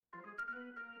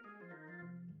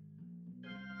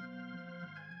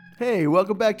Hey,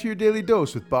 welcome back to your Daily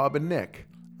Dose with Bob and Nick.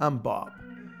 I'm Bob.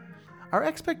 Are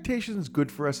expectations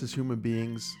good for us as human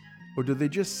beings, or do they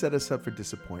just set us up for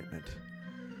disappointment?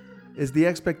 Is the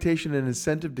expectation an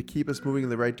incentive to keep us moving in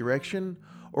the right direction,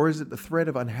 or is it the threat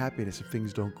of unhappiness if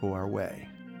things don't go our way?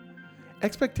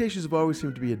 Expectations have always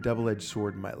seemed to be a double-edged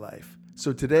sword in my life.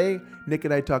 So today, Nick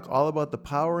and I talk all about the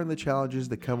power and the challenges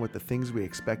that come with the things we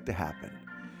expect to happen.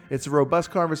 It's a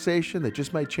robust conversation that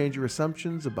just might change your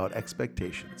assumptions about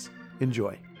expectations.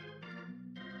 Enjoy.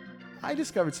 I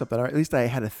discovered something, or at least I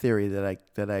had a theory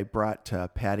that I brought to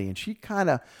Patty, and she kind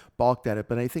of balked at it,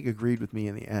 but I think agreed with me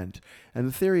in the end. And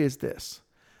the theory is this: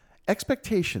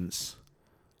 expectations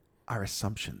are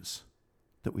assumptions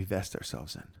that we vest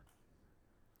ourselves in.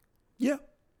 Yeah.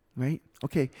 Right?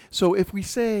 Okay. So if we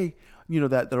say,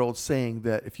 that old saying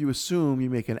that if you assume, you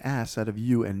make an ass out of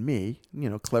you and me,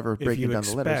 clever breaking down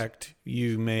the letters. If you expect,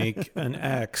 you make an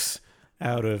X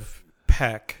out of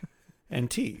Peck and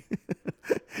T.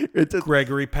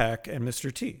 Gregory Peck and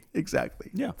Mr. T. Exactly.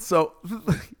 Yeah. So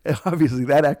obviously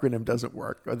that acronym doesn't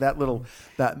work, or that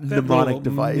mnemonic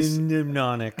device.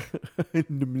 Mnemonic.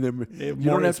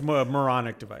 It's more a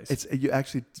moronic device. You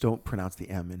actually don't pronounce the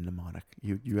M in mnemonic.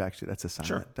 You actually, that's a silent.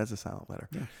 Sure. That's a silent letter.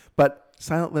 Yeah. But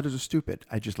silent letters are stupid.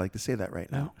 I just like to say that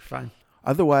right now. No, fine.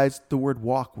 Otherwise, the word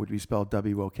walk would be spelled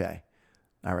W-O-K.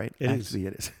 All right. It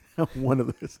is. One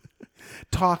of those.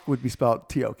 Talk would be spelled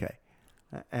T-O-K.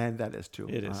 And that is too.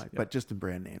 It is. But just in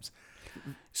brand names.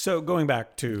 So going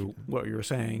back to what you were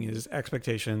saying is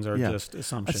expectations are just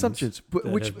assumptions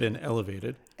which have been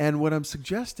elevated. And what I'm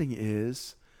suggesting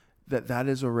is that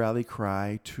is a rally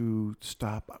cry to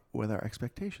stop with our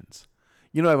expectations.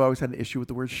 I've always had an issue with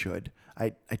the word should.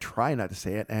 I try not to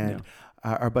say it, and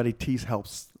our buddy Tease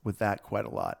helps with that quite a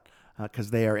lot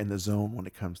because they are in the zone when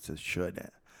it comes to should.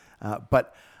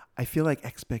 But I feel like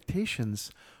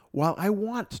expectations, while I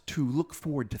want to look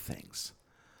forward to things,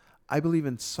 I believe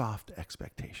in soft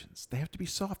expectations. They have to be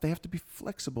soft. They have to be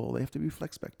flexible. They have to be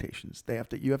flexpectations.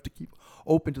 You have to keep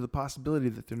open to the possibility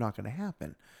that they're not going to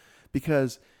happen.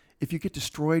 Because if you get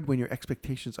destroyed when your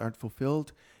expectations aren't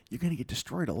fulfilled, you're going to get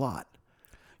destroyed a lot.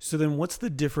 So then what's the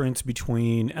difference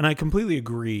between, and I completely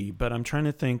agree, but I'm trying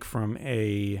to think from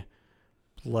to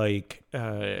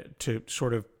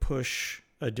sort of push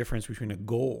a difference between a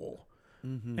goal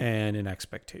and an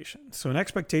expectation. So an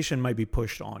expectation might be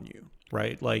pushed on you,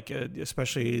 right? Like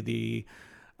especially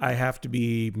I have to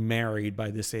be married by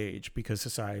this age because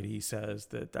society says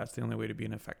that that's the only way to be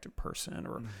an effective person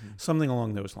or something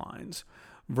along those lines,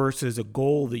 versus a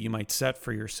goal that you might set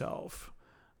for yourself.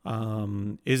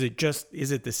 Is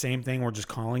it the same thing? We're just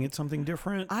calling it something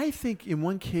different? I think in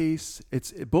one case,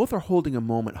 both are holding a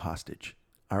moment hostage.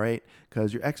 All right.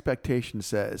 Because your expectation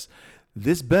says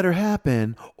this better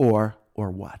happen or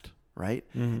what, right?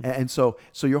 Mm-hmm. And so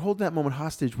you're holding that moment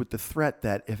hostage with the threat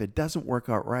that if it doesn't work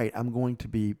out right, I'm going to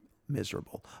be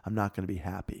miserable. I'm not going to be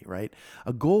happy, right?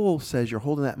 A goal says you're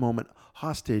holding that moment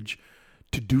hostage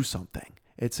to do something.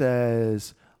 It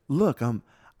says, look,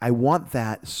 I want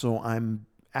that, so I'm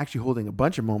actually holding a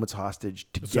bunch of moments hostage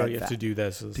to get that. So you have to do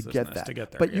this to get that. To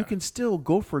get there. But you can still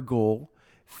go for a goal,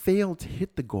 fail to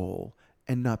hit the goal,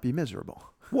 and not be miserable.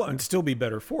 Well, and still be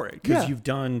better for it because you've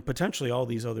done potentially all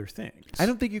these other things. I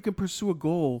don't think you can pursue a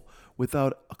goal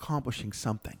without accomplishing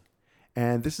something.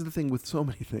 And this is the thing with so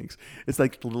many things. It's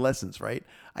like the lessons, right?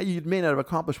 You may not have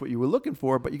accomplished what you were looking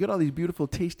for, but you got all these beautiful,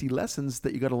 tasty lessons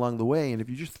that you got along the way. And if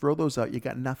you just throw those out, you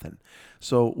got nothing.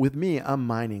 So with me, I'm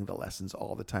mining the lessons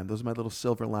all the time. Those are my little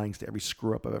silver linings to every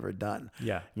screw up I've ever done.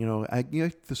 Yeah.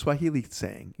 The Swahili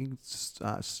saying,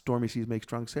 stormy seas make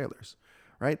strong sailors.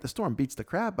 Right? The storm beats the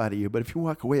crap out of you, but if you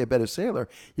walk away a better sailor,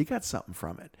 you got something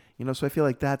from it. So I feel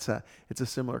like it's a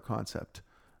similar concept.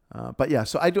 But yeah,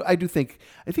 so I think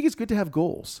it's good to have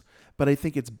goals, but I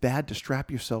think it's bad to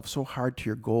strap yourself so hard to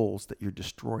your goals that you're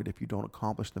destroyed if you don't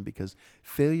accomplish them, because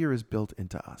failure is built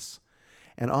into us.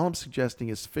 And all I'm suggesting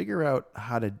is figure out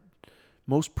how to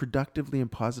most productively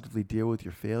and positively deal with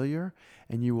your failure,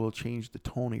 and you will change the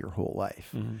tone of your whole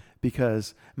life. Mm-hmm.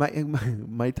 Because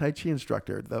my Tai Chi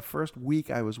instructor, the first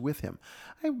week I was with him,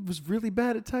 I was really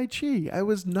bad at Tai Chi. I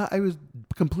was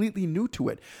completely new to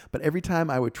it. But every time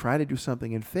I would try to do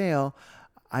something and fail,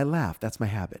 I laughed. That's my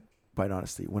habit, quite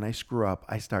honestly. When I screw up,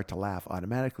 I start to laugh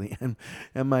automatically. And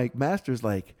my master's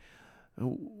like,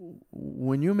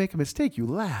 when you make a mistake, you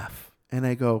laugh. And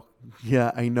I go,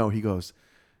 yeah, I know. He goes,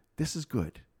 this is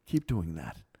good. Keep doing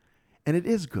that. And it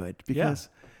is good because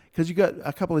you got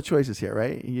a couple of choices here,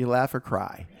 right? You laugh or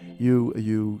cry.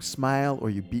 You smile or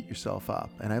you beat yourself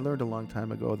up. And I learned a long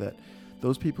time ago that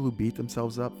those people who beat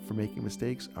themselves up for making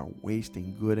mistakes are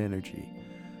wasting good energy.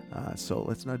 So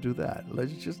let's not do that.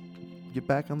 Let's just get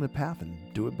back on the path and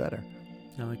do it better.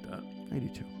 I like that. I do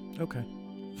too. Okay.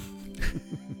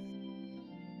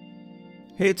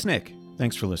 Hey, it's Nick.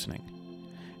 Thanks for listening.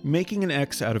 Making an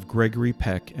X out of Gregory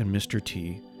Peck and Mr.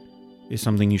 T is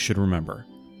something you should remember.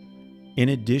 In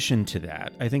addition to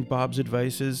that, I think Bob's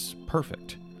advice is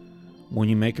perfect. When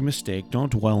you make a mistake,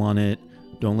 don't dwell on it,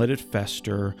 don't let it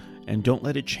fester, and don't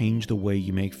let it change the way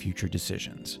you make future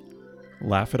decisions.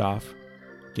 Laugh it off,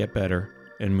 get better,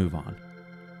 and move on.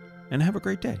 And have a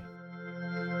great day.